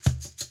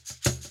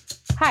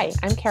Hi,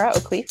 I'm Kara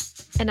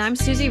Oakleaf. And I'm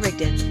Susie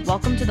Rigdon.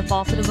 Welcome to the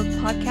Fall for the Book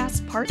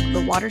podcast, part of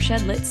the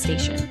Watershed Lit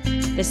Station.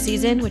 This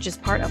season, which is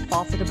part of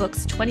Fall for the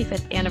Book's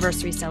 25th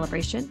anniversary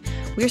celebration,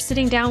 we're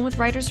sitting down with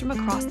writers from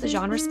across the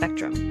genre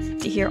spectrum.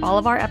 To hear all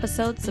of our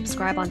episodes,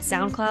 subscribe on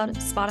SoundCloud,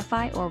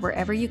 Spotify, or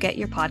wherever you get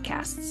your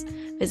podcasts.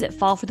 Visit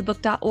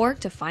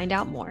fallforthebook.org to find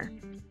out more.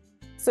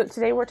 So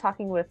today we're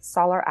talking with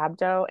Salar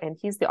Abdoh, and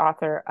he's the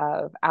author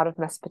of Out of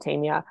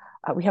Mesopotamia.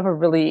 We have a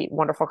really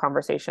wonderful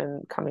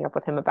conversation coming up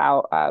with him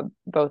about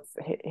both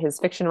his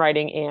fiction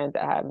writing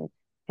and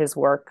his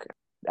work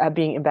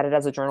being embedded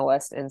as a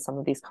journalist in some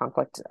of these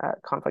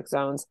conflict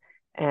zones.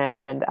 And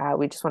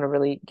we just want to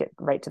really get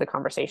right to the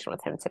conversation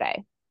with him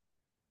today.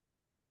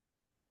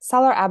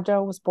 Salar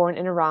Abdoh was born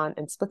in Iran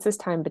and splits his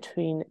time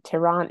between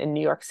Tehran and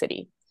New York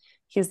City.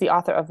 He's the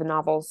author of the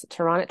novels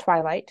Tehran at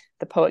Twilight,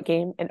 The Poet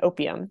Game, and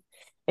Opium.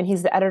 And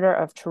he's the editor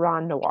of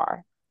Tehran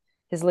Noir.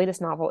 His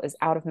latest novel is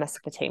Out of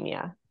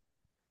Mesopotamia.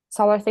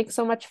 Salar, thanks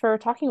so much for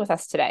talking with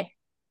us today.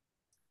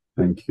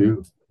 Thank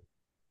you.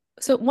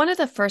 So one of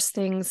the first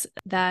things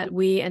that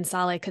we and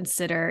Saleh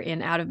consider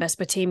in Out of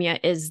Mesopotamia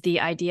is the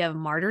idea of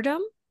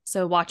martyrdom.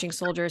 So watching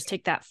soldiers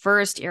take that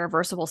first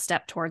irreversible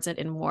step towards it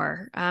in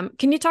war.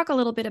 Can you talk a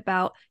little bit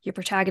about your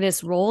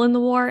protagonist's role in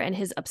the war and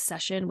his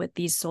obsession with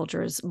these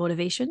soldiers'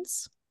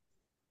 motivations?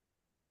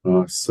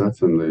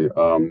 Certainly.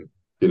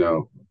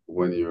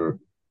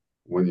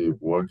 When you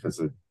work as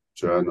a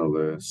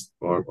journalist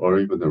or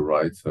even a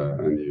writer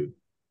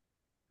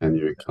and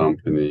you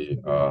accompany,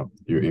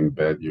 you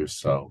embed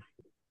yourself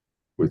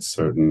with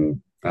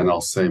certain, and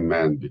I'll say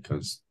men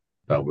because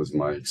that was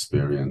my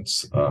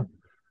experience,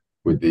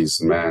 with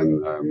these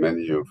men,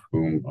 many of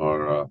whom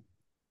are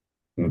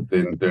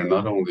they're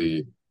not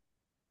only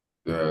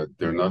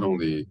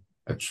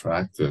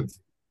attracted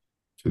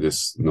to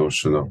this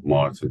notion of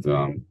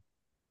martyrdom,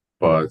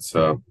 but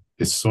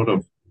it's sort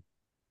of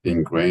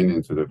ingrained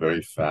into the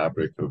very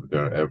fabric of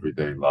their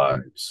everyday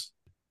lives.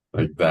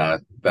 Like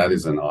that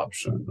is an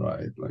option,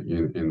 right? Like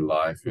in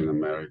life in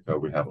America,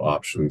 we have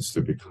options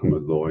to become a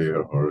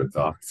lawyer or a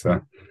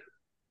doctor.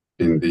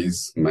 In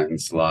these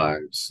men's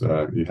lives,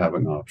 you have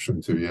an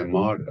option to be a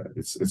martyr.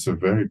 It's a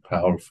very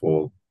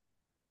powerful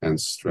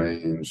and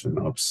strange and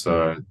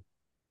absurd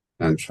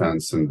and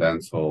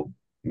transcendental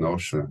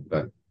notion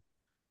that,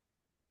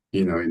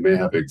 it may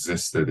have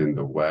existed in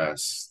the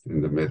West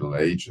in the Middle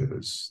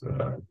Ages,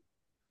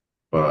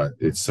 but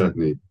it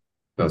certainly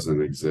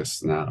doesn't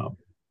exist now,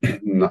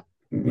 not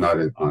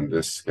on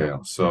this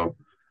scale. So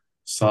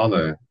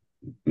Saleh,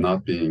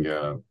 not being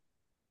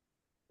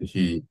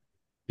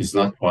he's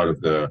not part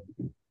of the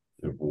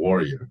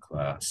warrior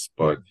class,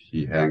 but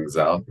he hangs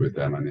out with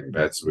them and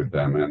embeds with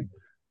them, and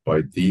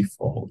by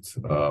default,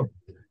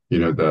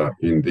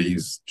 in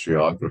these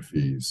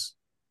geographies,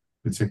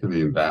 particularly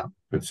in that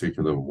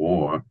particular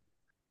war,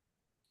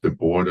 the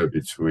border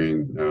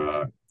between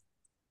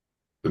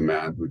the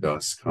man who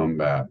does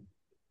combat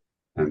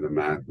and the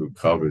man who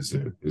covers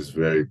it is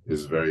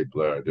very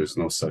blurred. There's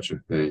no such a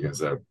thing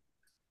as a,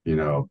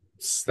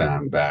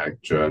 stand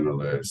back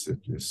journalist.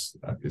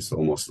 It's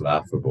almost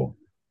laughable.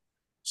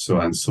 So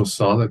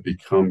Saleh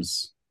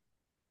becomes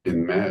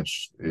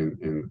enmeshed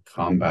in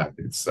combat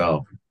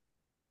itself,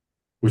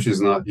 which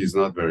he's not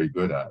very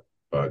good at.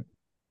 But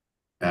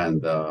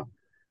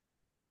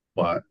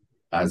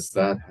as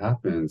that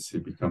happens, he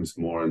becomes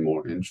more and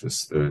more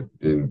interested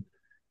in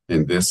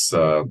this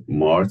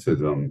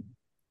martyrdom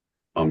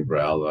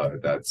umbrella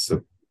that's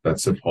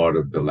a part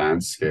of the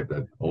landscape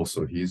that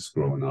also he's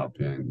grown up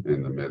in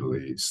the Middle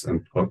East,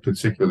 and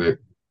particularly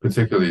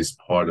is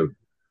part of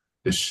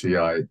the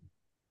Shiite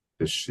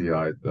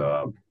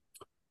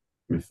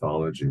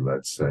mythology,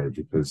 let's say,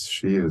 because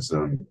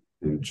Shiism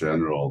in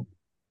general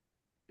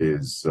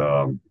it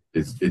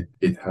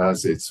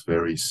has its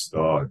very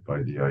start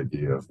by the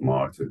idea of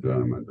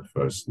martyrdom and the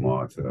first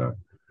martyr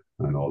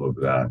and all of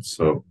that.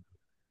 So,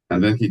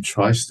 and then he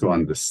tries to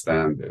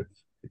understand it.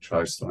 He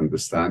tries to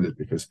understand it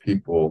because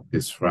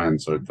his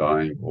friends are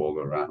dying all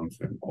around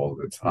him all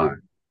the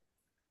time.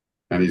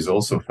 And he's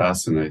also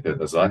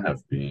fascinated, as I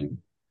have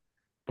been,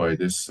 by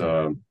this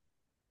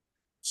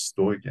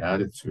stoic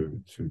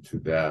attitude to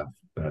death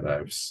that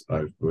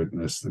I've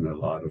witnessed in a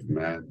lot of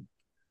men,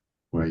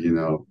 where,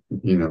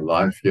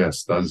 life,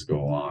 yes, does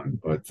go on,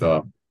 but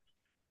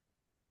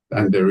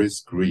and there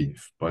is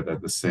grief, but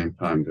at the same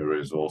time, there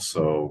is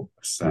also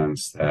a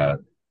sense that,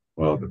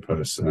 well, the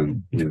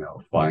person,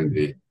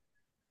 finally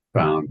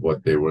found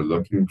what they were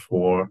looking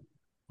for.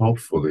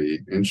 Hopefully,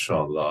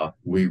 inshallah,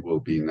 we will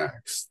be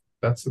next.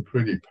 That's a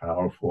pretty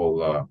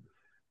powerful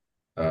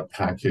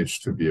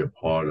package to be a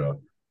part of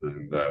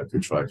and to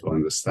try to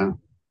understand.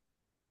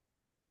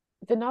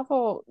 The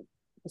novel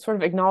sort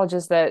of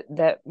acknowledges that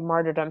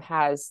martyrdom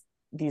has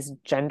these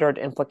gendered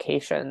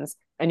implications.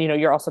 And,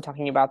 you're also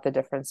talking about the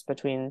difference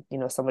between,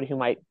 somebody who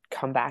might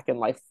come back and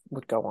life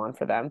would go on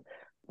for them.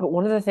 But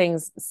one of the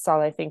things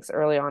Saleh thinks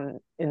early on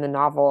in the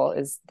novel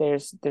is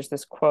there's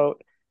this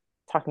quote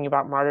talking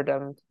about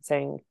martyrdom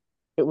saying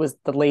it was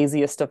the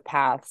laziest of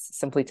paths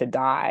simply to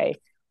die.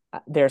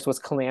 theirs was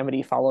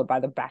calamity followed by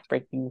the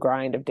backbreaking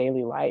grind of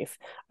daily life.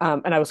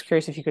 And I was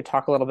curious if you could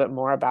talk a little bit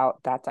more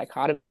about that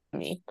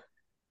dichotomy.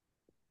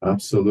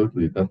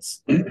 Absolutely.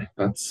 That's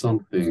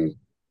something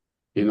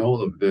in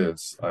all of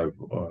this.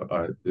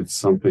 It's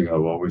something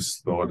I've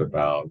always thought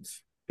about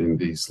in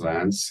these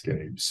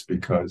landscapes,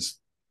 because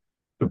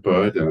the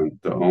burden,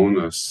 the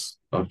onus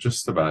of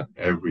just about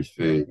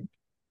everything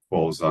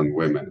falls on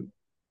women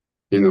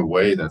in a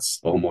way that's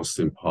almost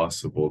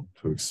impossible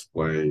to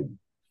explain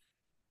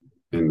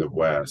in the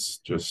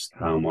West, just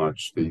how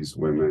much these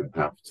women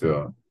have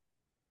to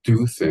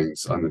do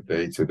things on a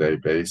day-to-day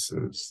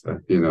basis.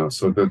 That,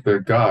 so that the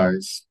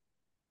guys,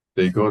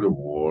 they go to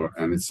war,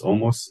 and it's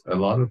almost a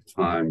lot of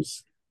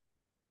times,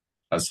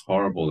 as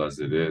horrible as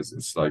it is,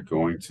 it's like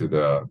going to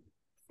the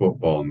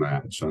football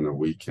match on a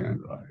weekend,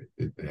 right?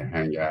 They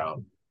hang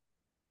out,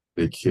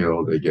 they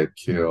get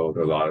killed.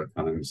 A lot of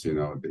times,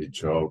 they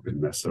joke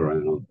and mess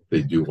around.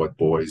 They do what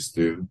boys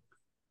do.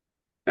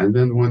 And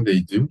then when they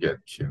do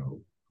get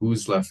killed,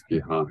 who's left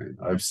behind?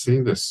 I've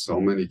seen this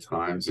so many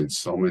times in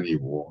so many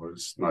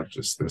wars, not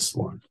just this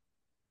one.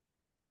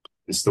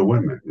 It's the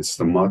women, it's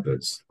the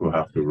mothers who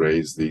have to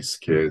raise these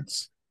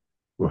kids,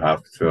 who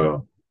have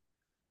to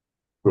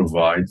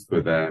provide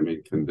for them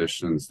in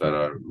conditions that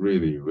are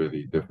really,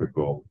 really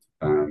difficult.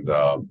 And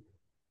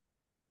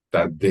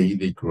that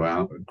daily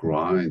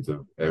grind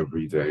of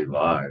everyday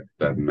life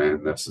that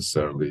men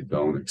necessarily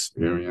don't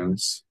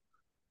experience,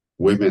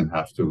 women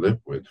have to live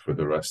with for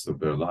the rest of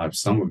their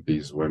lives. Some of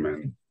these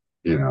women,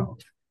 they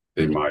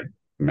might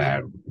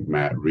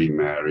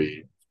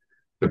remarry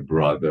the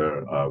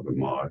brother of a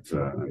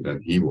martyr, and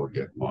then he will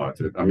get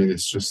martyred. I mean,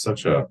 it's just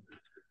such a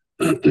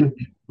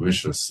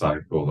vicious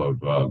cycle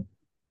of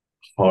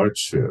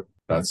hardship.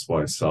 That's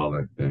why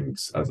Saleh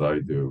thinks, as I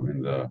do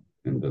in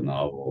the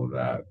novel,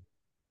 that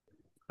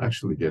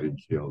actually getting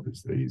killed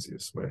is the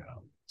easiest way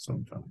out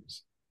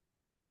sometimes.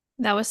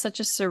 That was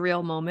such a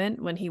surreal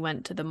moment when he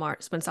went to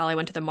when Saleh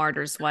went to the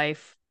martyr's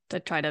wife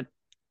to try to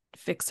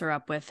fix her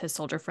up with his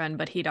soldier friend,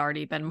 but he'd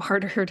already been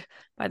martyred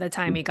by the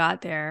time he got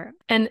there.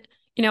 And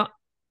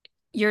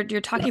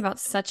you're talking about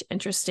such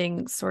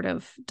interesting sort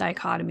of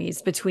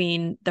dichotomies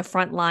between the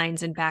front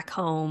lines and back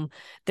home.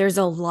 There's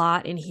a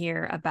lot in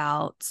here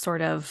about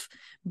sort of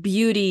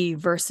beauty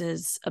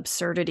versus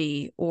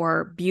absurdity,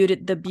 or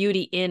the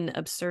beauty in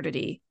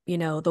absurdity,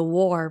 the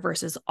war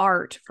versus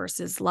art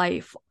versus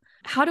life.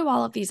 How do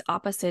all of these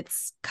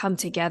opposites come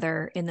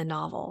together in the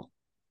novel?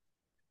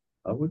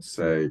 I would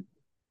say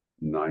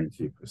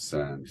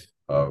 90%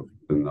 of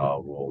the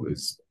novel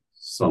is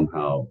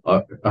somehow,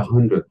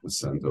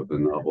 100% of the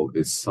novel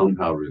is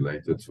somehow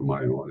related to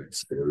my own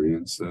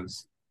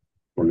experiences.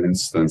 For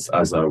instance,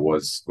 as I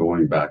was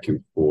going back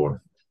and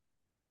forth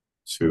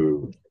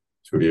to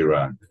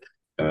Iraq,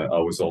 I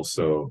was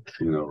also,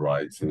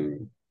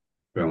 writing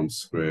film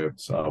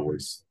scripts. I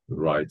was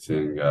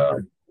writing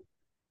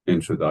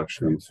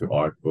introduction to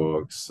art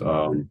books,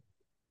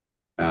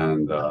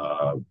 and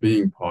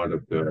being part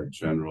of the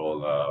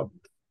general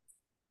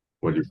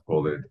what do you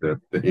call it, the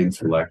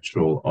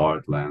intellectual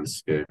art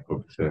landscape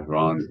of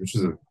Tehran, which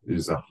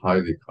is a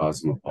highly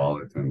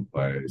cosmopolitan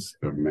place.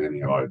 There are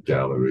many art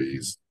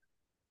galleries,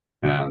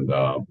 and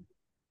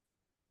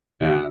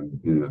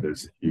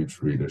there's a huge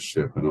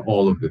readership, and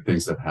all of the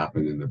things that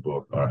happen in the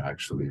book are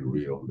actually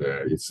real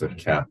there. It's a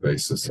cafe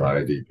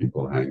society,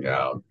 people hang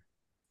out.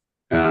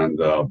 And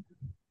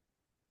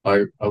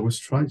I was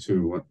trying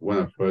to, when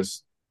I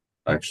first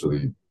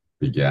actually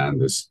began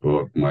this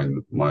book, my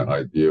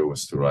idea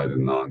was to write a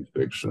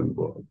nonfiction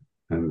book.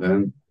 And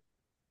then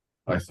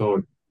I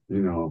thought,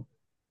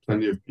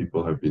 plenty of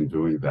people have been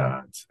doing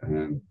that.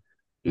 And,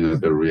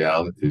 the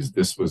reality is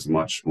this was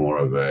much more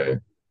of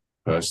a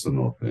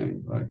personal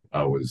thing. Like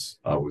I was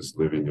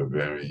living a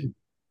very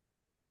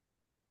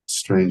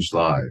strange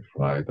life,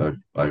 right?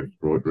 I've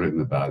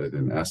written about it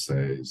in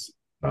essays,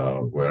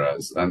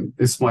 whereas, and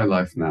it's my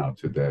life now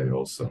today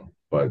also,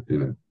 but,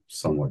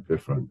 somewhat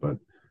different. But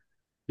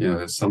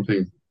there's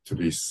something to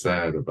be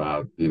said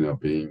about,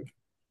 being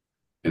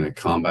in a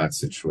combat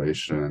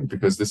situation,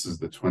 because this is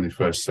the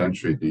 21st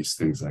century. These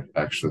things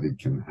actually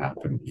can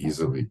happen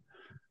easily.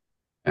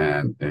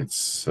 And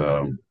it's,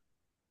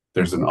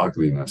 there's an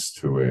ugliness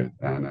to it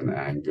and an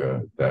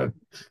anger that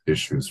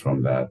issues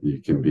from that. You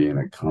can be in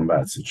a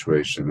combat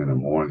situation in the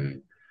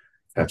morning,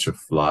 catch a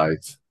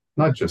flight,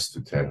 not just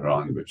to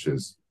Tehran, which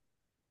is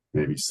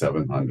maybe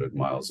 700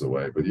 miles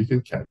away, but you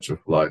can catch a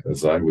flight,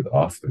 as I would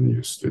often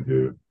used to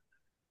do,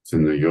 to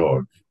New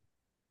York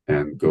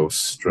and go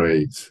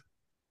straight,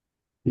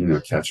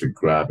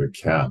 grab a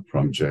cab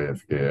from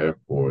JFK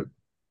Airport,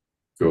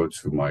 go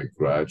to my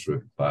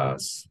graduate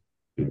class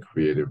in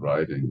creative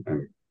writing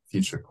and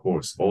teach a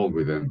course all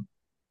within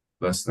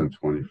less than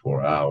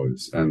 24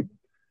 hours. And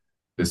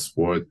this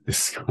word,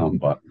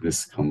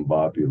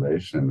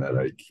 discombobulation that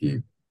I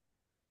keep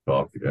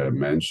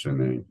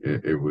mentioning,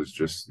 it was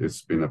just,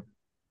 it's been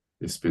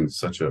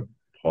such a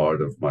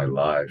part of my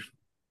life,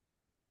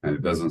 and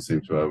it doesn't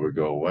seem to ever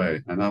go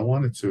away. And I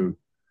wanted to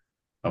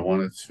I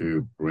wanted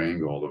to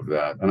bring all of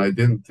that, and I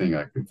didn't think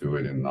I could do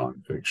it in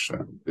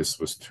nonfiction. This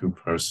was too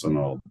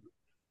personal.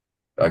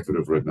 I could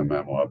have written a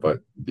memoir, but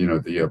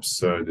the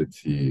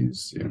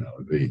absurdities,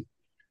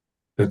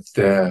 the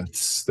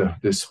deaths,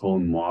 this whole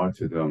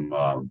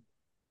martyrdom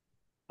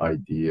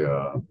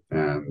idea,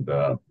 and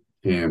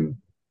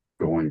him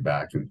going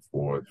back and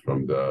forth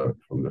from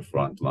the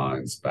front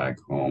lines back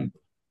home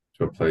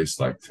to a place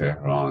like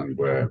Tehran,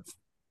 where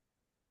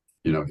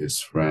his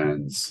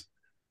friends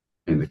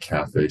in the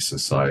cafe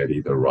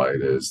society, the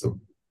writers,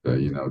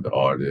 the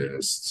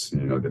artists,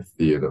 the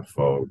theater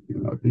folk,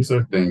 these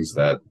are things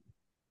that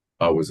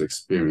I was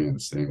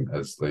experiencing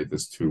as late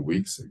as 2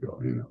 weeks ago.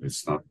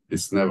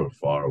 It's never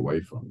far away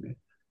from me.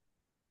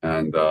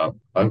 And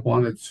I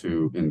wanted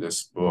to, in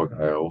this book,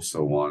 I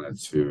also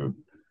wanted to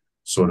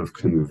sort of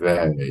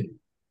convey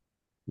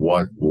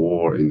what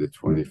war in the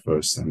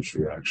 21st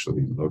century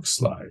actually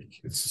looks like.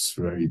 It's just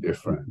very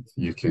different.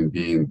 You can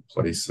be in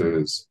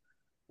places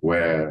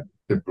where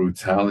the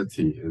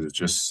brutality is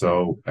just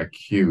so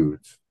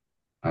acute.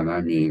 And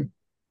I mean,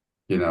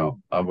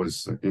 I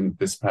was in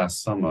this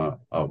past summer,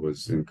 I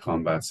was in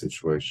combat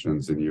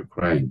situations in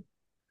Ukraine,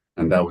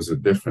 and that was a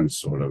different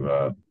sort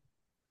of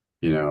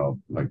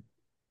like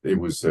it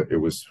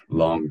was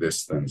long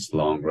distance,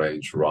 long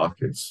range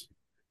rockets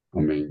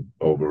coming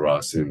over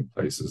us in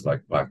places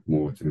like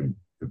Bakhmut in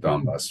the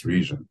Donbass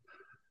region.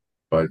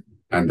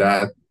 And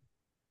that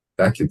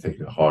can take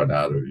the heart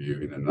out of you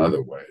in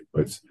another way.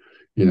 But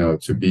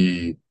to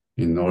be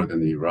in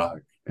northern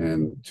Iraq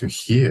and to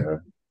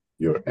hear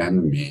your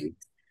enemy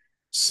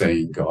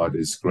saying God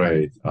is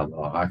great,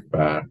 Allah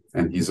Akbar,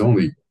 and he's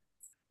only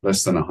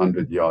less than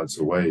 100 yards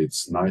away.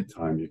 It's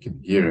nighttime, you can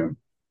hear him,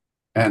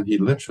 and he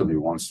literally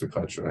wants to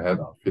cut your head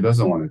off. He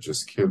doesn't want to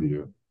just kill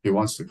you. He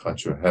wants to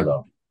cut your head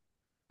off.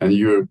 And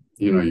you're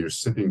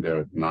sitting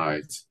there at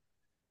night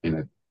in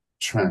a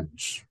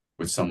trench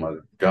with some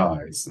other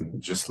guys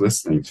and just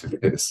listening to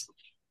this.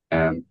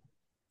 And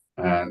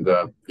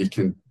it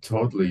can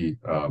totally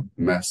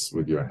mess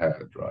with your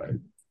head, right?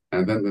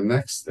 And then the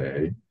next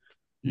day,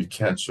 you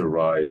catch a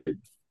ride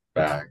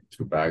back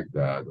to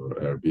Baghdad or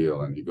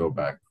Erbil, and you go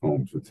back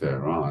home to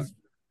Tehran.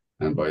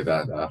 And by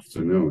that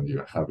afternoon,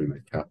 you're having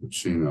a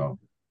cappuccino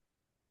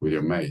with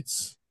your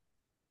mates.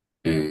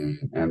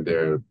 And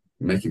they're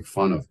making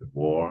fun of the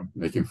war,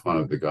 making fun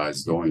of the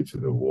guys going to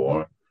the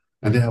war.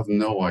 And they have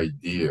no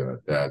idea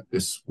that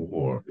this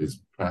war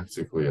is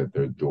practically at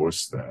their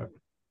doorstep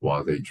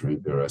while they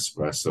drink their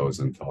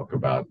espressos and talk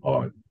about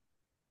art.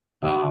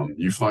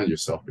 You find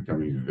yourself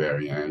becoming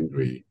very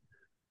angry.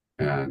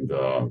 And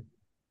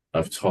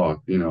I've taught,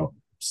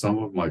 some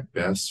of my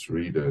best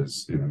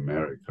readers in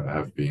America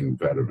have been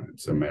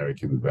veterans,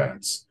 American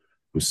vets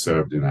who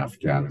served in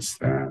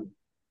Afghanistan,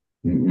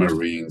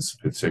 Marines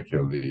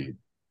particularly.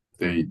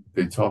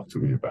 They talk to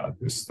me about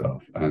this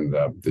stuff, and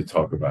they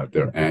talk about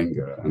their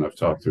anger. And I've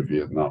talked to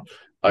Vietnam.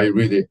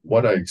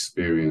 What I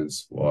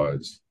experienced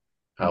was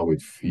how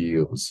it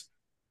feels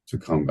to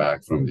come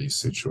back from these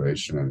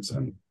situations,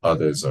 and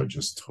others are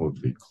just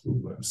totally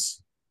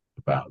clueless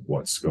about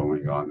what's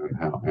going on and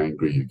how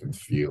angry you can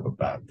feel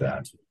about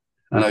that.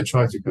 And I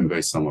try to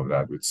convey some of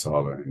that with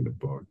Salar in the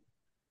book.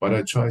 But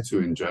I try to,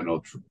 in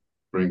general,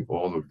 bring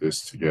all of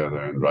this together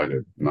and write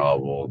a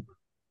novel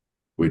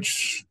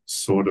which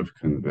sort of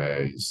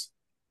conveys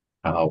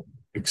how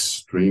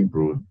extreme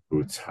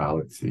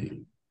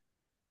brutality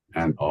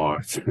and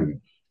art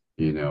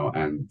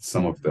and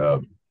some of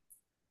the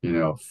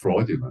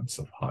fraudulence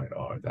of high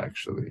art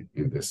actually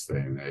in this day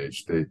and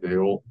age,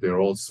 they're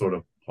all sort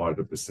of part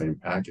of the same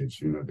package.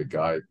 The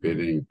guy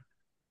bidding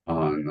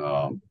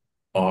on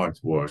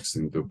artworks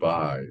in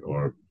Dubai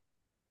or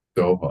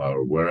Doha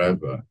or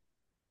wherever,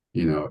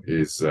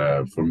 is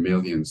for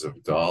millions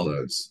of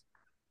dollars,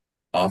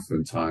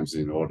 oftentimes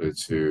in order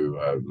to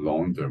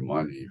launder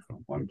money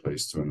from one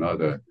place to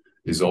another,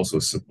 is also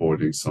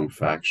supporting some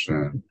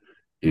faction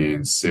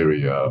in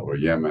Syria or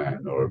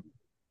Yemen or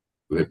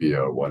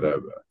Libya or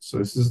whatever.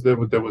 So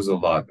there was a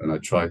lot, and I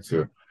tried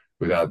to,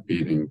 without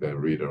beating the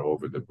reader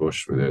over the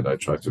bush with it, I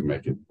tried to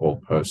make it all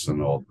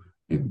personal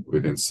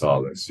within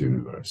Salar's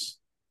universe.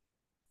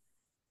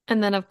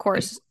 And then, of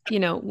course,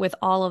 with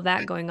all of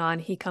that going on,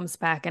 he comes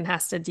back and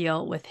has to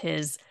deal with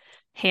his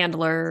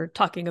handler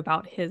talking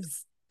about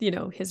his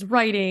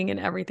writing and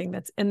everything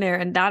that's in there.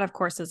 And that, of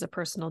course, is a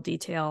personal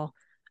detail.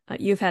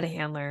 You've had a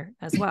handler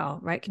as well,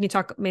 right? Can you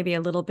talk maybe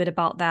a little bit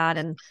about that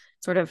and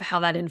sort of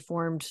how that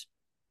informed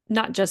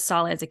not just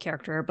Salar as a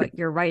character, but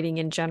your writing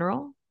in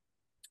general?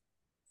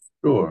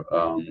 Sure.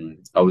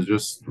 I was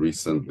just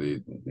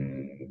recently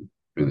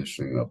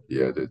finishing up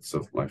the edits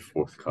of my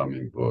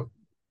forthcoming book.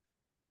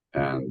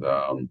 And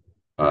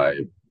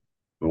I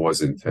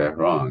was in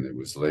Tehran. It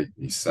was late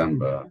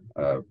December.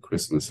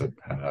 Christmas had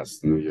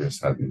passed. New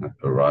Year's hadn't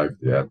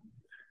arrived yet.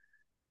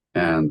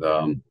 And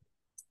I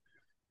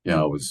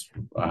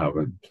have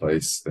a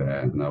place there,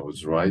 and I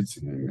was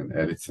writing and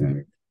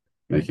editing,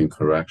 making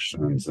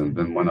corrections. And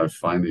then when I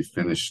finally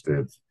finished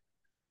it,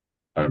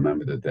 I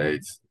remember the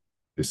date,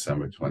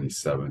 December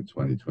 27,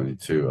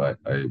 2022.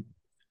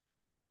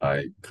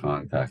 I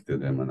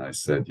contacted him and I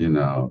said,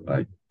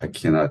 I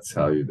cannot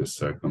tell you the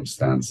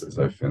circumstances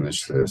I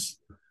finished this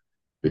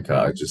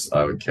because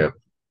I kept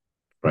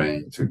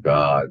praying to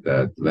God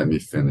that let me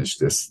finish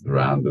this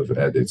round of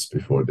edits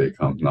before they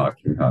come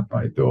knocking on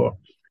my door.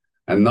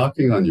 And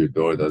knocking on your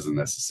door doesn't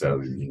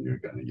necessarily mean you're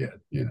going to get,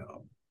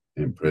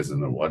 in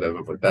prison or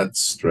whatever, but that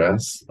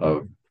stress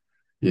of,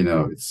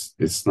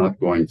 it's not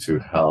going to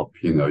help,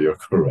 your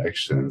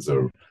corrections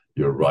or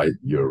your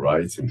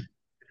writing.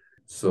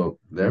 So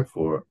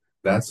therefore,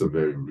 that's a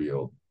very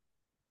real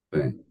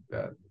thing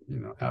that,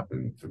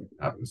 happens to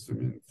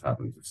me, and it's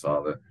happened to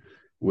Salah.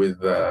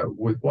 With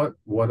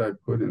what I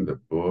put in the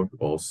book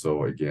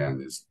also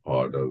again is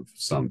part of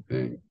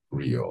something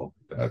real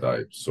that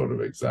I sort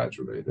of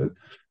exaggerated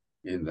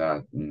in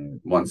that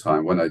one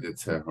time when I did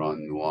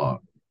Tehran Noir,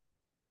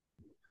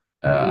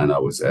 and I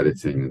was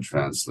editing and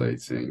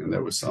translating, and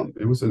it was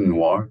a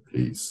noir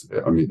piece.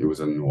 I mean, it was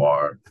a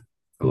noir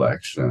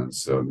collection.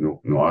 So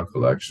noir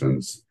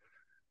collections,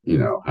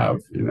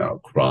 have,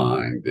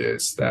 crime,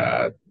 this,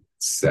 that,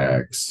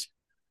 sex,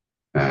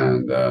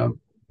 and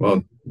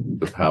well,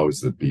 the powers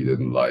that be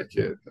didn't like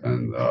it,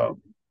 and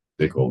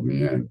they called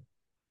me in.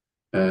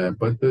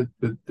 But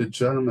the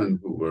gentlemen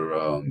who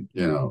were,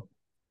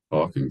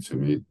 talking to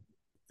me,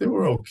 they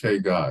were okay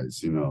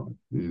guys,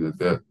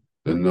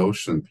 the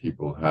notion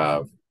people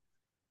have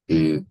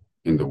in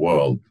the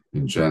world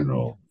in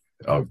general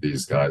of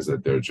these guys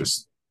that they're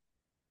just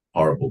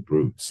horrible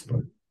brutes,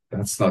 but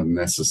that's not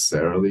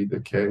necessarily the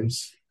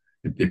case.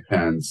 It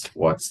depends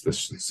what's the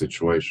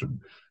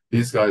situation.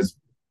 These guys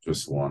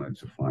just wanted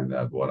to find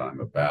out what I'm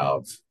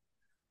about.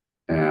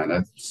 And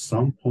at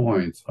some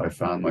point, I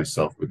found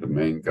myself with the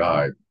main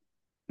guy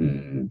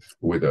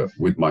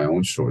with my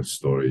own short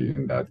story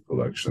in that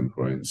collection,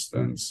 for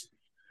instance.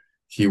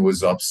 He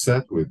was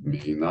upset with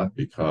me, not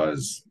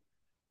because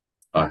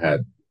I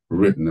had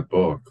written a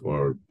book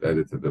or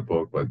edited the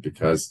book, but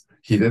because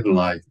he didn't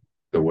like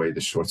the way the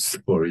short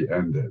story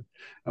ended.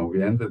 And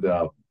we ended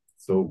up,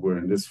 so we're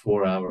in this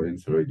 4-hour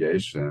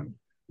interrogation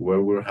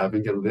where we're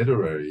having a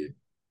literary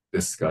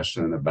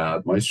discussion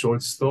about my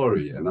short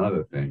story and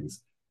other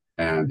things.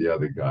 And the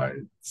other guy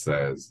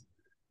says,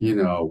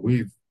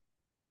 we've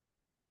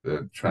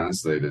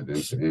translated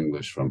into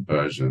English from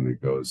Persian.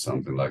 It goes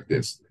something like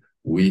this.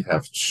 We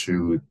have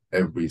chewed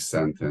every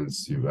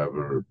sentence you've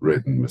ever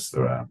written,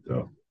 Mr.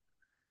 Abdoh.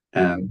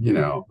 And,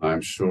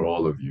 I'm sure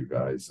all of you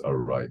guys are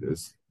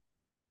writers,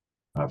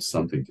 have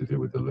something to do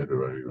with the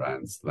literary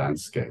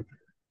landscape.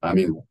 I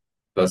mean,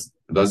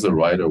 does a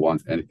writer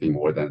want anything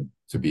more than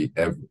to be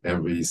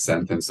every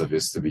sentence of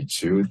his to be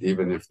chewed,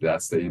 even if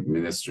that's the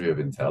Ministry of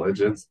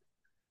Intelligence?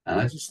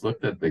 And I just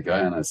looked at the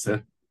guy and I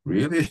said,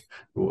 really?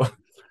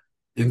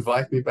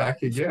 Invite me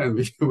back again.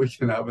 We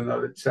can have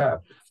another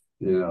chat,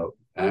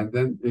 And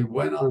then it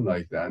went on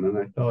like that. And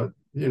I thought,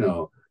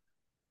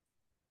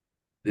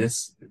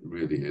 this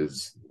really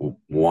is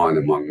one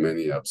among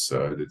many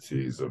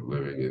absurdities of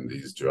living in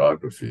these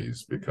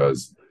geographies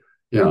because,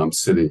 I'm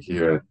sitting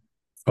here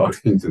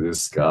talking to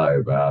this guy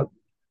about,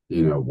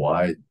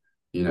 why,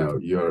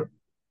 it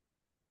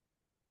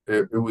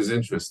was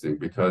interesting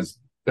because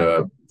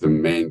the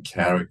main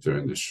character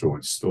in the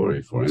short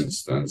story, for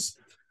instance,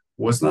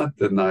 was not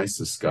the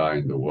nicest guy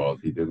in the world.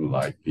 He didn't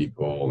like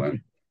people,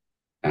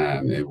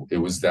 and it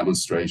was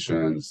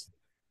demonstrations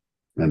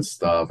and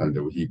stuff. And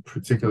he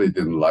particularly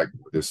didn't like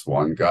this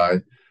one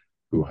guy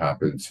who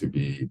happened to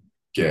be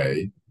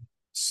gay.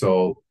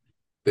 So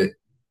the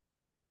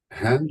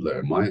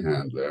handler, my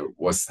handler,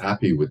 was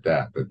happy with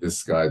that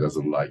this guy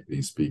doesn't like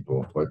these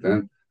people. But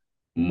then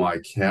my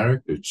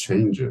character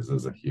changes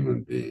as a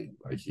human being.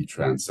 Like he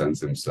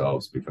transcends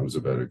himself, becomes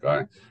a better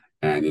guy.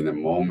 And in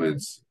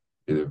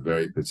a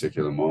very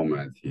particular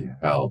moment, he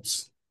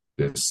helps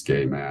this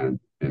gay man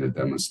in a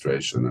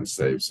demonstration and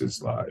saves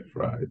his life,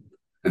 right?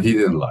 And he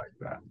didn't like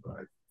that,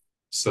 right?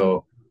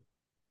 So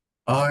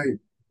I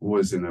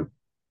was in an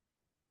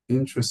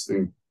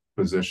interesting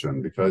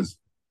position because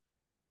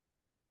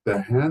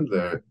the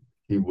handler,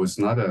 he was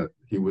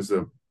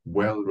a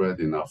well-read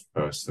enough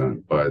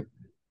person, but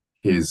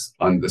his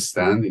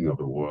understanding of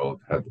the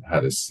world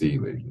had a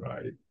ceiling,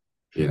 right?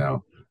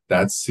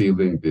 That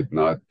ceiling did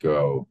not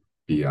go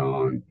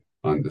beyond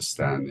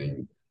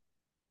understanding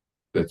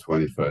the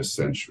 21st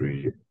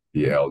century,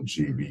 the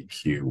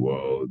LGBTQ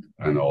world,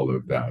 and all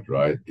of that,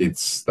 right? It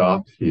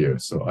stopped here.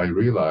 So I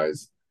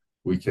realized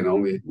we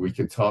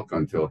can talk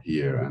until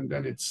here and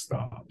then it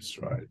stops,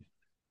 right?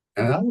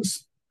 And that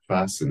was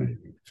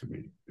fascinating to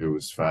me. It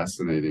was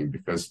fascinating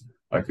because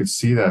I could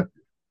see that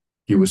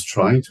he was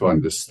trying to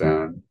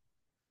understand,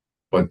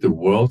 but the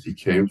world he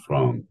came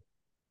from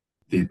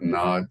did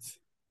not,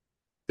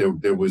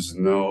 there was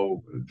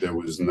no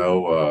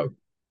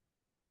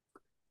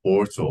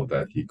portal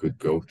that he could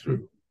go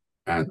through.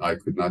 And I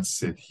could not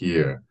sit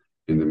here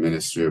in the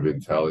Ministry of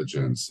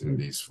Intelligence in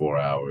these 4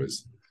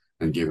 hours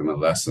and give him a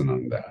lesson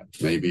on that.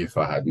 Maybe if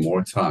I had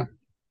more time,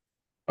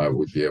 I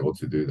would be able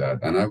to do that.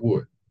 And I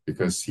would,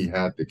 because he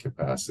had the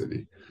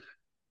capacity.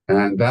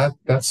 And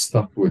that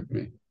stuck with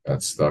me.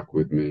 that stuck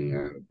with me.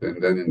 And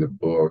then in the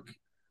book,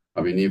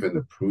 I mean, even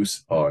the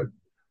Proust part,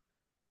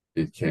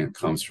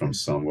 comes from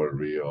somewhere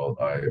real.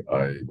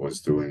 I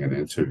was doing an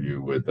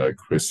interview with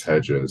Chris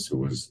Hedges, who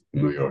was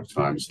New York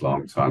Times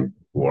longtime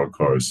war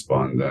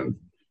correspondent,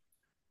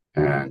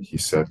 and he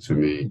said to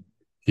me,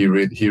 he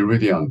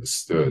really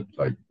understood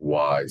like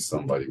why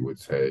somebody would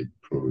take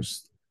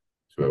Proust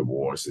to a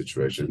war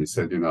situation. He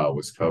said, I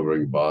was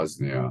covering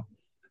Bosnia,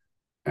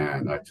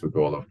 and I took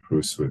all of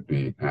Proust with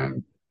me,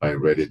 and I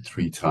read it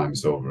 3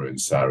 times over in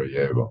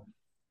Sarajevo.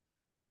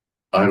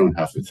 I don't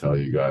have to tell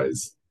you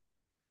guys,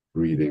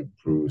 reading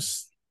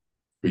Proust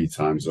 3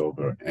 times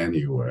over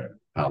anywhere,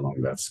 how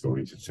long that's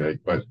going to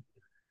take. But,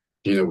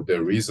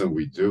 the reason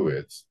we do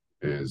it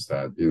is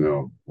that,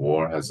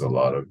 war has a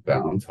lot of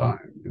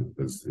downtime.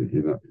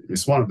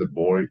 It's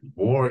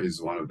war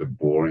is one of the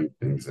boring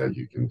things that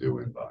you can do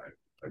in life.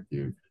 Like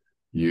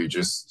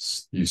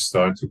you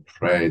start to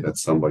pray that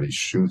somebody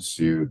shoots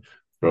you,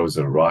 throws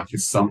a rock,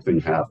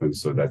 something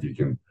happens so that you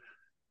can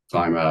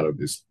climb out of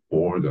this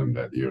boredom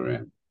that you're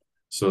in.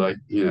 So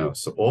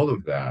so all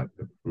of that,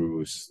 the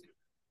Proust,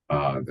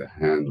 the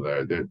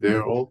handler,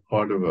 they're all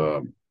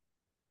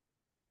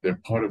they're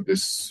part of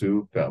this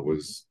soup that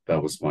was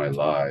my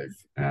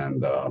life.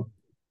 And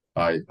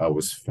I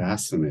was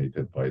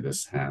fascinated by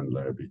this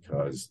handler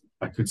because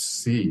I could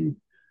see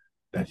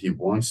that he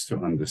wants to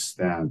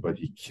understand, but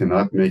he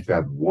cannot make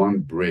that one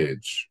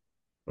bridge,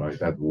 right?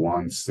 That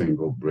one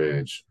single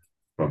bridge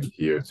from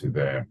here to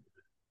there.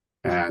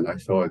 And I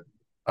thought,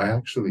 I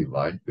actually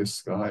like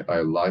this guy.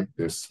 I like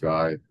this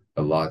guy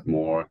a lot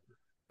more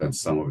than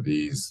some of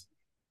these,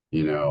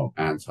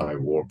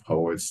 anti-war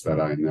poets that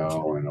I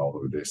know and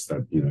all of this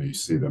that, you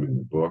see them in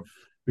the book.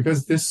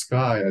 Because this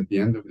guy, at the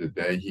end of the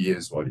day, he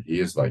is what he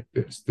is like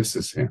this. This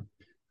is him.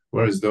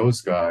 Whereas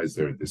those guys,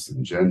 they're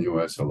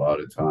disingenuous a lot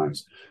of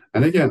times.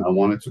 And again, I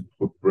wanted to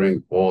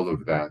bring all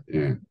of that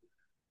in.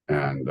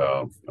 And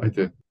I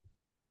did.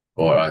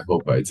 Or I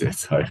hope I did.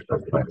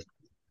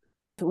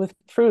 With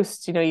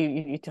Proust,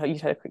 you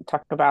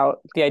talked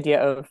about the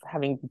idea of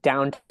having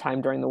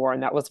downtime during the war,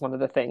 and that was one of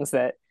the things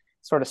that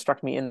sort of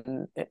struck me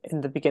in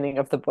the beginning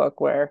of the book,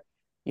 where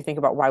you think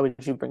about why would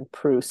you bring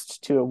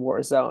Proust to a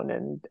war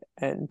zone,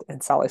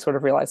 and Sally sort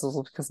of realizes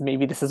because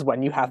maybe this is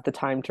when you have the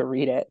time to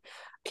read it.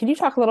 Can you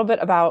talk a little bit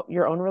about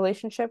your own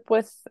relationship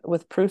with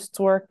Proust's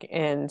work,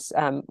 and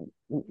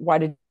why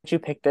did you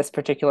pick this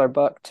particular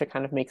book to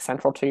kind of make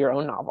central to your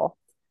own novel?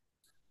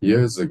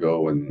 Years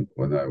ago, when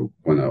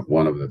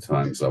one of the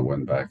times I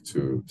went back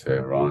to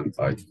Tehran,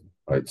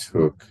 I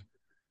took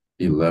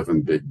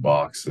 11 big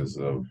boxes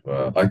of.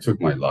 I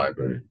took my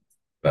library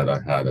that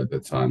I had at the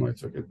time. I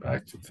took it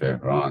back to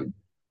Tehran,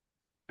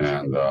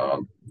 and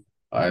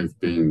I've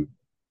been,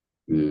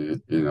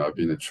 I've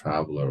been a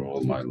traveler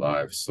all my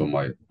life. So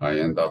I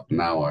end up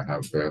now. I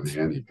have barely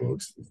any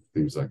books. It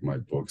seems like my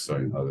books are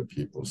in other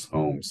people's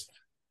homes,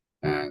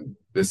 and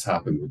this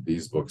happened with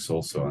these books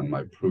also, and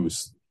my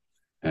Proust.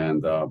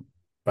 And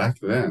back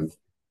then,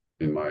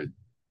 in my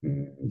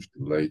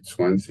late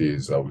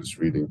 20s, I was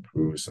reading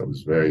Proust.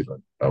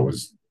 I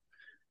was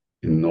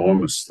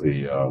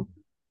enormously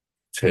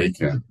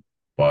taken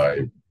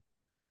by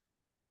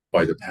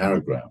the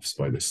paragraphs,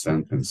 by the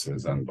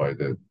sentences, and by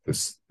the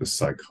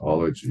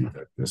psychology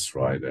that this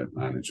writer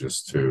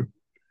manages to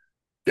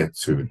get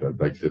to,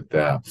 the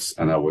depths.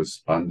 And I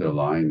was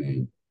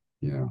underlining,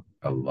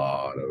 a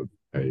lot of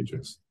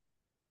pages.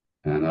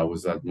 And I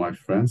was at my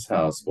friend's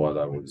house while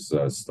I was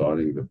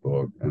starting the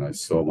book, and I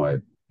saw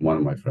one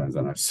of my friends,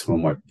 and I saw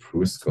my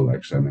Proust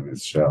collection in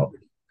his shelf,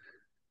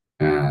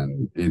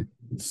 and it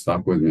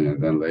stuck with me.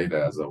 And then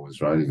later, as I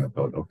was writing, I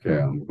thought, okay,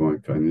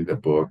 I need a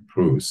book,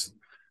 Proust.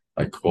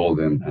 I called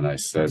him and I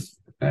said,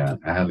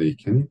 Ali,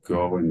 can you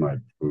go in my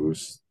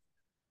Proust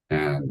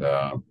and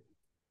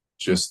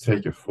just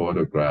take a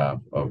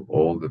photograph of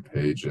all the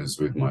pages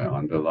with my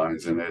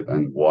underlines in it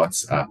and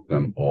WhatsApp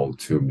them all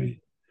to me?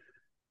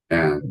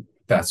 And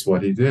that's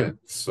what he did.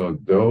 So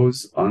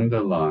those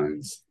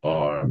underlines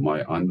are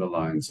my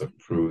underlines of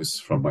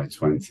Proust from my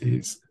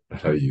 20s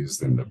that I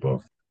used in the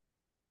book.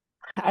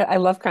 I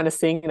love kind of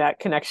seeing that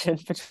connection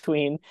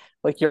between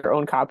like your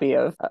own copy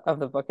of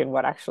the book and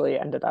what actually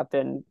ended up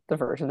in the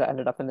version that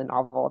ended up in the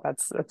novel.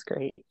 That's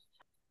great.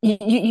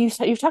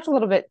 You've talked a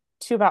little bit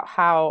too about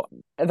how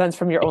events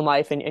from your own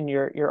life and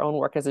your own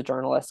work as a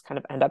journalist kind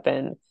of end up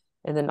in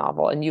the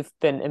novel, and you've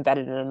been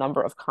embedded in a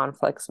number of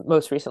conflicts,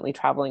 most recently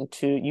traveling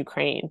to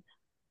Ukraine.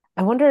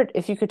 I wondered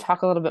if you could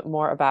talk a little bit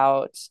more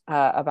about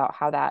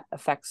how that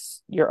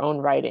affects your own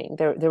writing.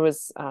 There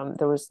was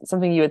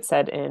something you had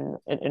said in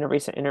a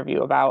recent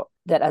interview about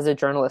that as a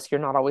journalist, you're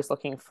not always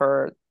looking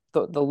for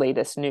the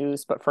latest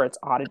news, but for its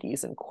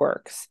oddities and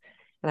quirks.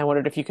 And I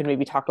wondered if you could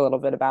maybe talk a little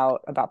bit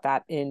about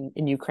that in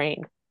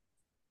Ukraine.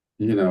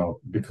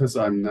 Because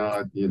I'm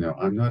not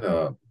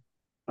a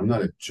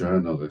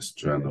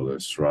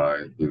journalist,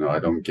 right? I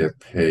don't get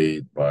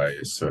paid by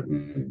a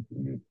certain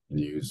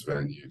news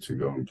venue to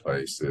go in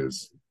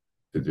places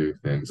to do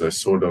things. I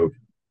sort of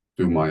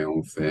do my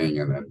own thing,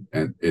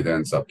 and it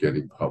ends up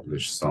getting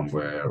published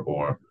somewhere,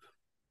 or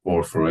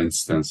Or for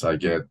instance, I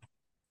got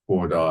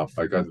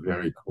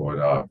very caught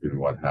up in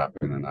what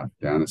happened in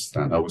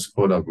Afghanistan. I was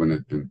caught up when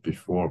it did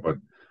before, but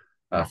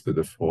after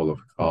the fall of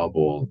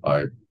Kabul,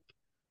 I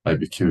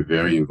became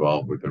very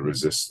involved with the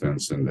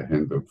resistance in the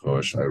Hindu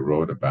Kush. I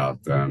wrote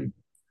about them.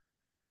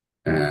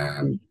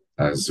 And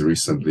as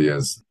recently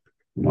as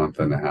a month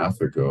and a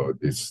half ago,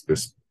 this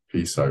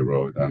piece I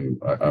wrote,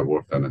 and I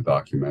worked on a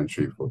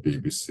documentary for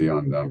BBC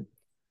on them.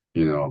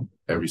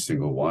 Every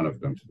single one of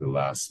them to the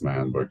last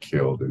man were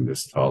killed in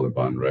this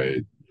Taliban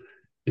raid,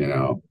 you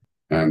know,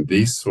 and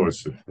these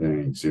sorts of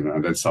things,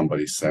 and then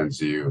somebody sends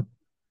you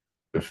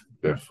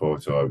the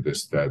photo of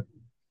this dead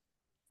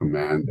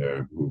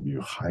commander whom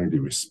you highly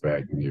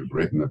respect and you've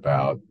written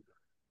about.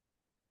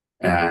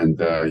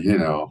 And,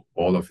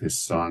 all of his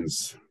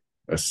sons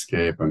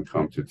escape and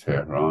come to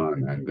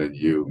Tehran. And then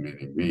you,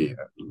 meaning me,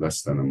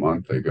 less than a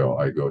month ago,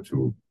 I go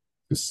to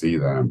see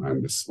them.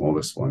 And the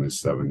smallest one is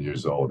 7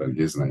 years old, and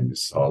his name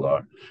is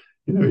Salar.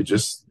 It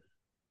just,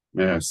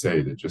 may I say,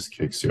 it just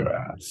kicks your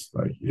ass.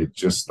 It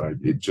just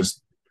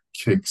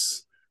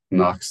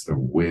knocks the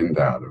wind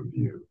out of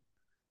you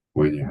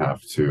when you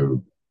have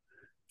to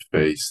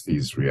face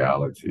these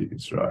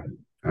realities, right?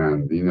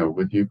 And,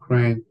 with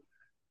Ukraine,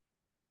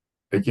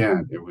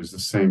 again, it was the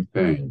same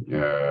thing.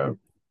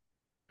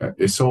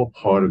 It's all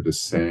part of the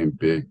same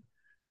big,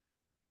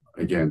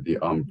 again, the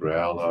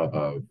umbrella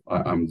of,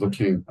 I'm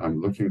looking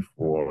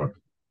for,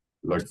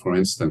 like, for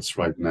instance,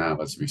 right now,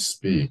 as we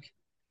speak,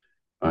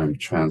 I'm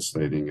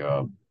translating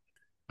a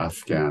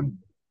Afghan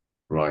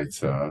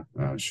writer.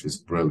 She's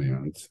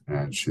brilliant,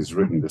 and she's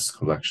written this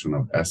collection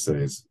of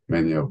essays,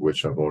 many of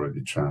which I've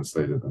already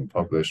translated and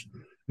published.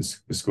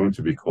 It's going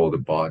to be called A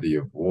Body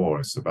of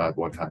War. It's about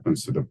what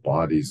happens to the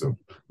bodies of,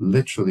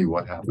 literally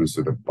what happens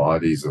to the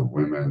bodies of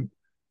women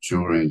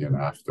during and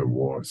after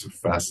war. It's a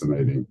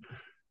fascinating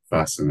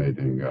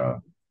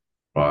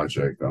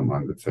project I'm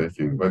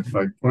undertaking. But,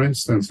 like, for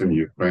instance, in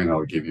Ukraine,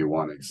 I'll give you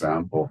one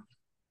example.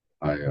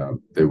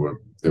 They were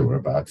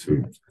about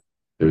to,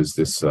 there's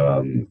this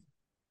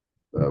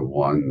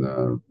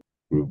one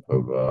group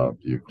of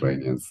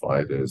Ukrainian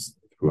fighters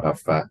who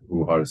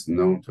are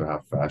known to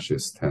have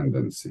fascist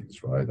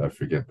tendencies, right? I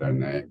forget their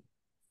name,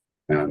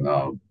 and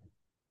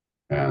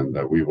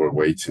we were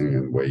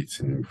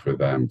waiting for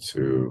them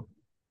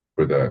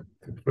for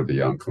the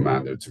young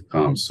commander to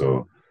come.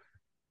 So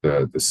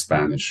the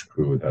Spanish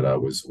crew that I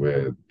was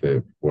with,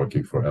 they're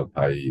working for El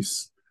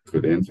País,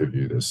 could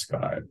interview this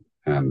guy,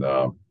 and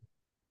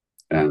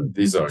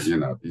these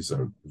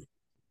are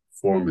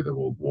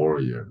formidable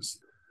warriors,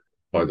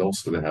 but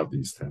also they have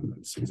these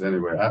tendencies.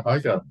 Anyway, I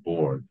got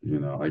bored.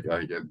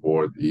 I get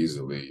bored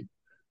easily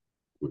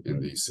in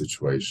these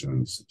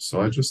situations.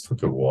 So I just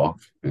took a walk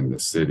in the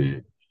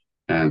city,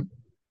 and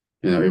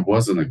it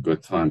wasn't a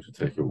good time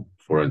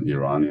for an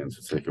Iranian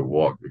to take a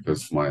walk,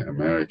 because my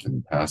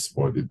American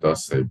passport, it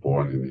does say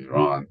born in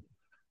Iran,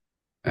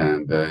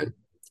 and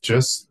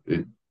just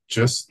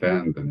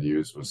then the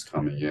news was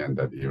coming in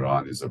that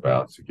Iran is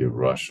about to give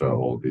Russia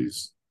all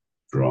these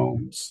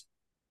drones,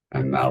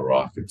 and now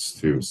rockets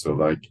too. So,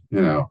 like,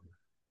 it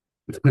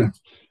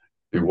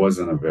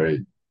wasn't a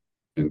very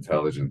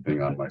intelligent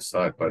thing on my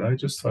side, but I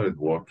just started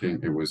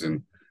walking. It was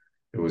in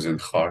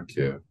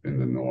Kharkiv in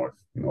the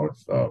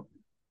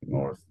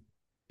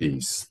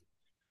northeast,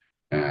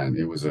 and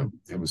it was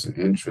an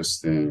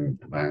interesting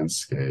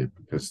landscape,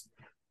 because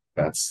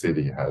that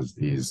city has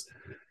these,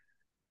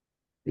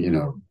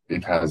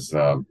 it has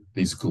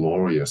these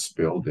glorious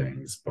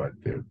buildings, but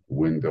their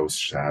windows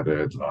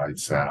shattered,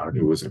 lights out.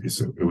 It was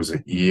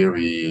an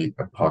eerie,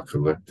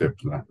 apocalyptic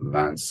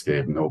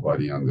landscape.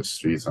 Nobody on the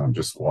streets. I'm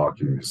just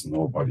walking. There's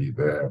nobody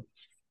there,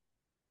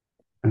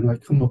 and I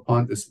come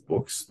upon this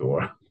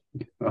bookstore,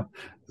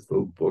 this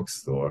little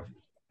bookstore,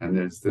 and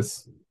there's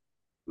this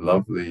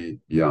lovely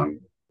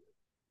young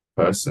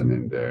person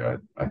in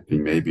there. I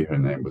think maybe her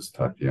name was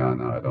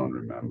Tatiana. I don't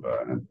remember,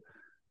 and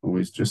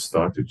we just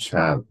started to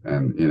chat,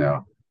 and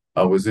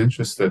I was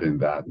interested in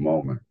that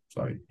moment,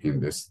 like, in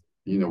this,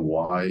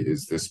 why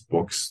is this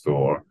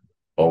bookstore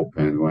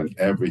open when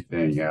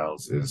everything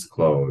else is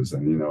closed?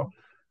 And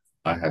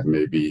I had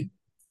maybe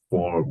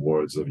 4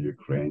 words of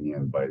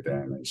Ukrainian by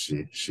then, and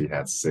she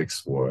had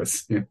 6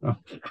 words,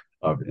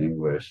 of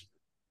English.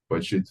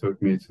 But she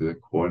took me to the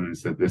corner and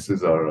said, "This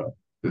is our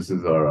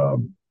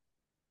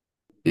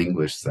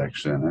English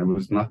section." And it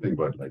was nothing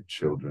but, like,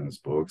 children's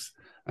books.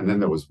 And then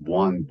there was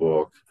one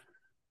book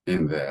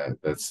in there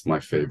that's my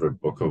favorite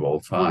book of all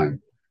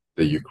time,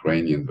 the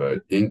Ukrainian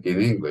version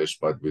in English,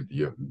 but with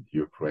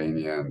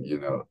Ukrainian,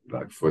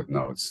 like,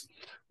 footnotes.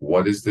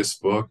 What is this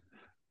book?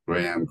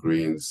 Graham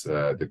Greene's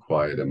The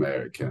Quiet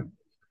American.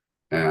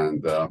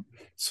 And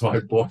so I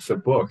bought the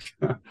book,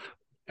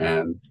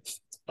 and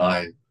I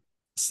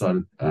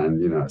started,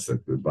 and I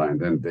said goodbye.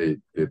 And then they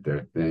did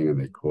their thing, and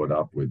they caught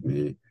up with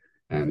me.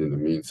 And in the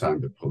meantime,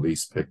 the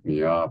police picked me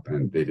up,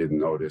 and they didn't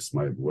notice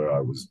where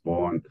I was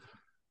born.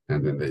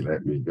 And then they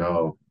let me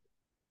go.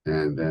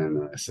 And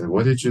then I said,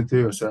 "What did you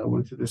do?" I said, "I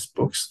went to this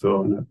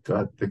bookstore and I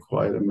got The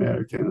Quiet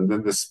American." And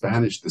then the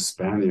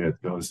Spaniard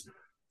goes,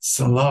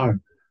 "Salar,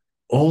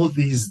 all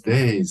these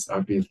days,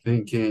 I've been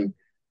thinking,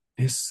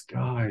 this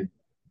guy,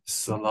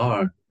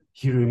 Salar,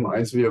 he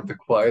reminds me of the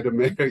Quiet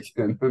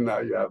American. And now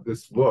you have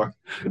this book.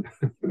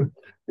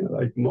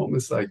 Like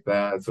moments like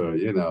that, or,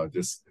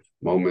 just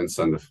moments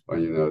on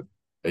the,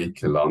 8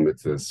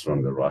 kilometers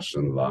from the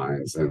Russian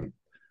lines, and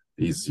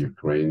these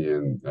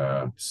Ukrainian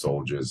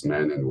soldiers,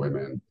 men and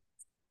women.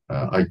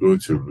 I grew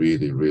to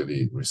really,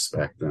 really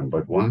respect them.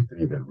 But one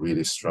thing that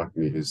really struck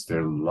me is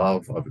their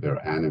love of their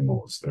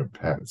animals, their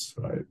pets,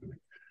 right?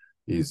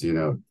 Is,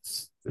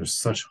 there's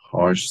such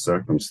harsh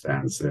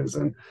circumstances,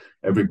 and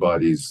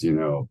everybody's,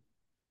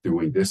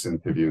 doing this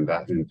interview and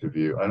that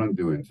interview. I don't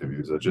do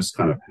interviews. I just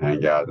kind of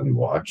hang out and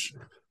watch.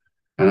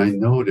 And I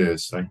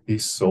noticed like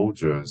these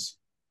soldiers,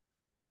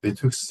 they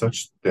took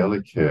such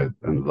delicate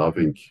and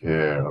loving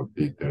care of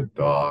their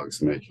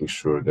dogs, making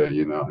sure that,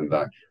 and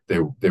that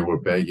they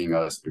were begging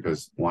us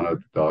because one of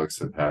the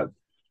dogs had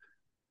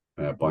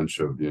a bunch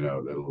of,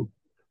 little,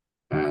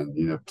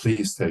 and,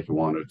 please take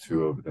one or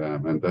two of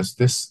them. And there's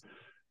this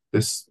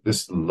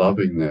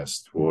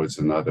lovingness towards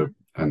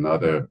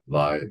another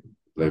live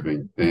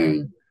living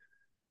thing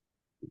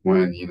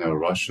when,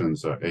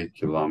 Russians are 8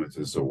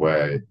 kilometers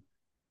away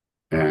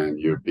and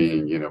you're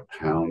being,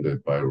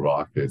 pounded by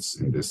rockets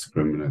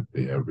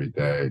indiscriminately every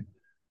day.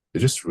 It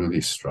just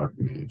really struck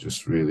me,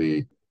 just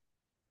really.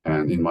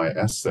 And in my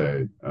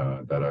essay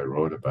that I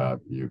wrote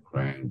about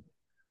Ukraine,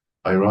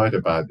 I write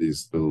about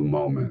these little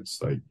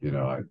moments, like,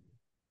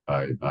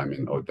 I'm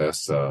in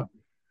Odessa.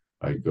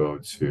 I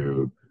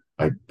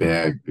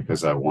begged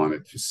because I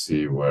wanted to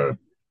see where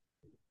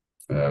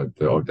the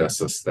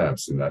Odessa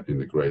Steps in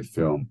the great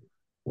film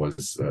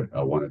was.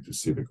 I wanted to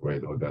see the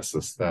great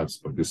Odessa Steps,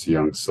 but this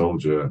young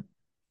soldier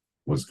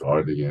was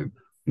guarding it.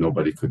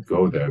 Nobody could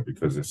go there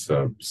because it's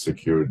a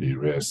security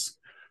risk.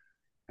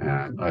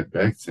 And I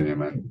begged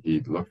him, and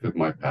he looked at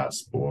my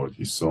passport.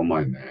 He saw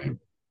my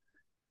name,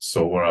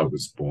 saw where I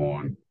was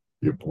born.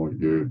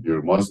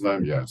 You're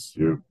Muslim, yes.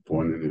 You're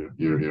born in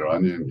you're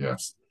Iranian,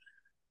 yes.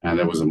 And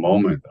there was a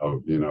moment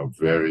of,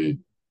 very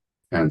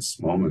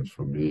tense moment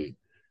for me.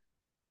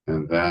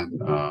 And then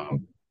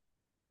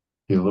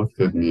he looked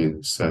at me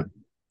and said,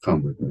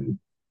 "Come with me."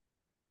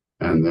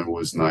 And then it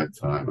was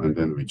nighttime, and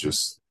then we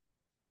just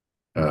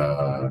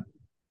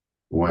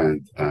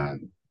went,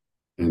 and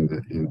in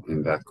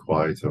that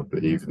quiet of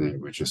the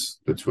evening,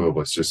 the two of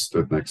us just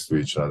stood next to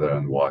each other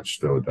and watched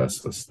the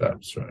Odessa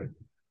Steps, right?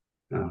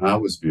 And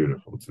that was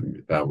beautiful to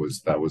me. That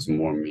was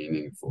more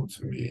meaningful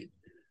to me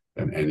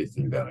than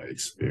anything that I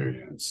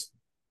experienced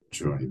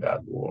during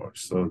that war.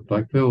 So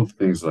like little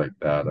things like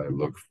that I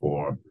look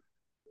for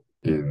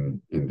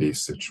in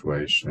these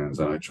situations,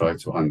 and I try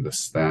to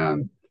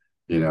understand,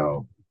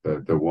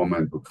 the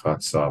woman who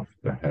cuts off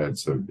the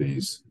heads of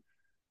these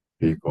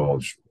people,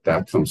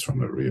 that comes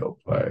from a real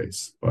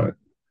place. But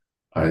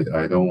I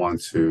don't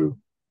want to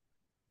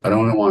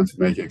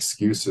make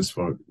excuses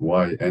for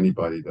why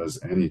anybody does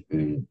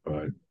anything,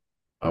 but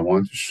I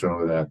want to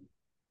show that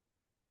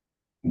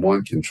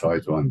one can try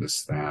to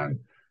understand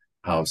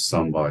how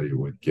somebody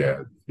would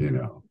get,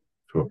 to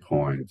a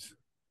point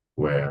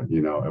where,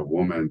 a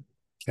woman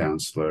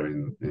counselor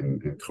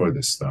in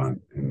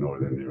Kurdistan in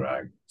northern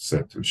Iraq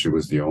she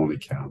was the only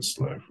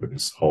counselor for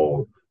this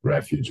whole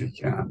refugee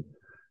camp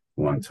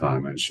one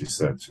time. And she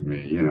said to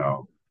me,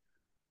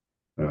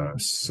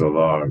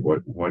 Salar,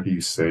 what do you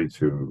say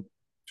to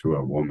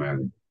a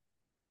woman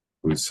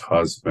whose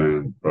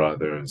husband,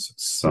 brothers,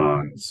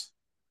 sons,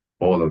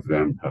 all of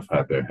them have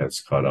had their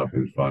heads cut off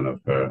in front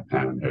of her,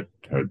 and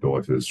her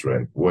daughter's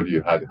raped?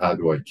 How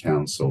do I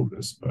counsel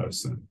this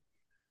person?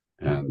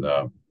 And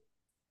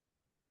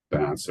the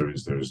answer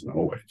is there's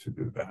no way to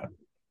do that.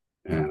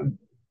 And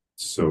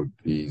so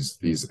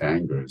these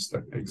angers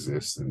that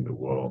exist in the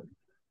world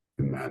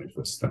can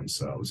manifest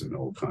themselves in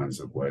all kinds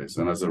of ways.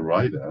 And as a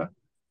writer,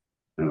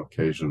 an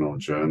occasional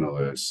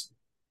journalist,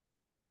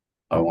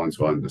 I want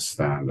to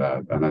understand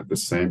that. And at the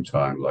same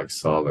time, like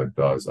Salar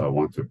does, I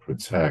want to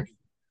protect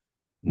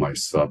my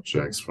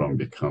subjects from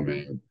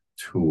becoming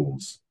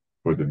tools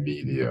for the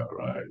media,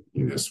 right?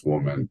 This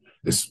woman,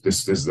 this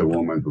is the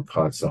woman who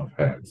cuts off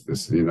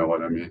heads. You know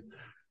what I mean?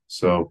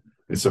 So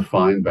it's a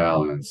fine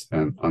balance.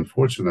 And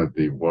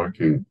unfortunately,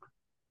 working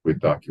with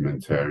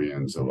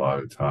documentarians a lot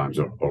of times,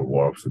 or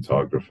war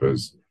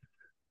photographers,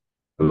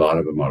 a lot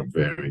of them are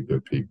very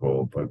good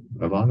people, but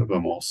a lot of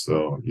them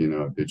also,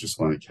 they just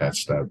want to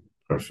catch that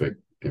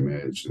perfect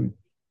image and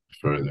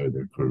further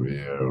their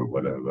career or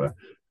whatever.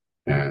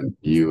 And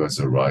you as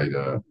a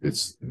writer,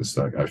 it's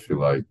like, I feel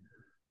like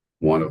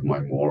one of my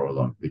moral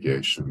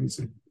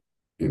obligations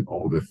in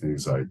all the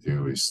things I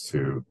do is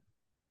to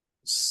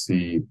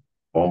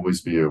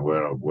always be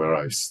aware of where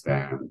I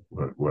stand,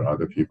 where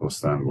other people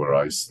stand, where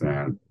I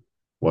stand,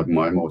 what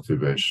my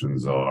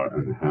motivations are,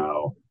 and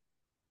how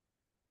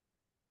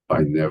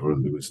I never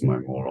lose my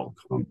moral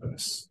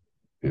compass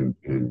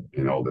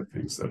in all the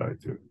things that I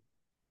do.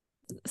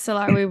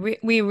 Salar,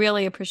 we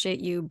really appreciate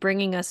you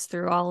bringing us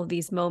through all of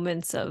these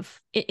moments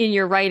in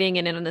your writing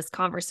and in this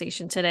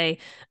conversation today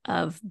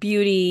of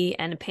beauty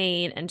and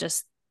pain and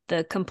just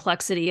the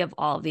complexity of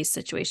all of these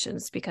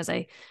situations, because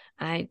I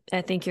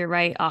think you're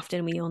right.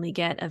 Often we only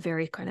get a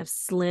very kind of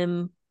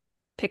slim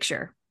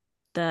picture,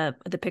 the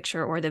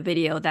picture or the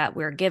video that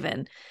we're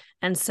given.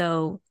 And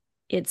so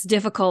it's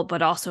difficult,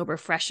 but also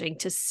refreshing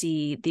to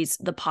see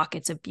the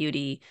pockets of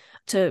beauty,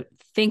 to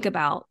think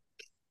about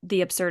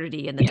the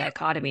absurdity and the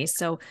dichotomies.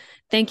 So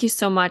thank you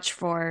so much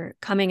for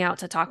coming out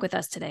to talk with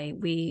us today.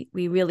 We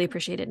really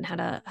appreciate it and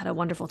had a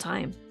wonderful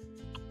time.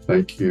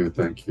 Thank you.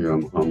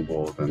 I'm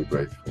humbled and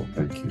grateful.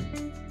 Thank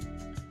you.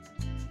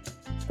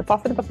 The Fall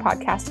for the Book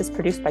podcast is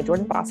produced by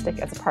Jordan Bostic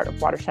as a part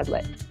of Watershed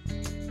Lit.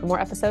 For more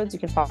episodes, you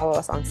can follow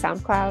us on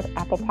SoundCloud,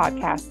 Apple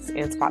Podcasts,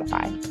 and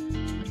Spotify.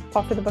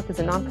 Fall for the Book is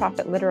a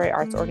nonprofit literary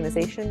arts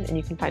organization, and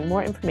you can find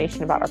more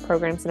information about our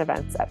programs and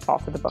events at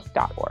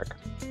fallforthebook.org.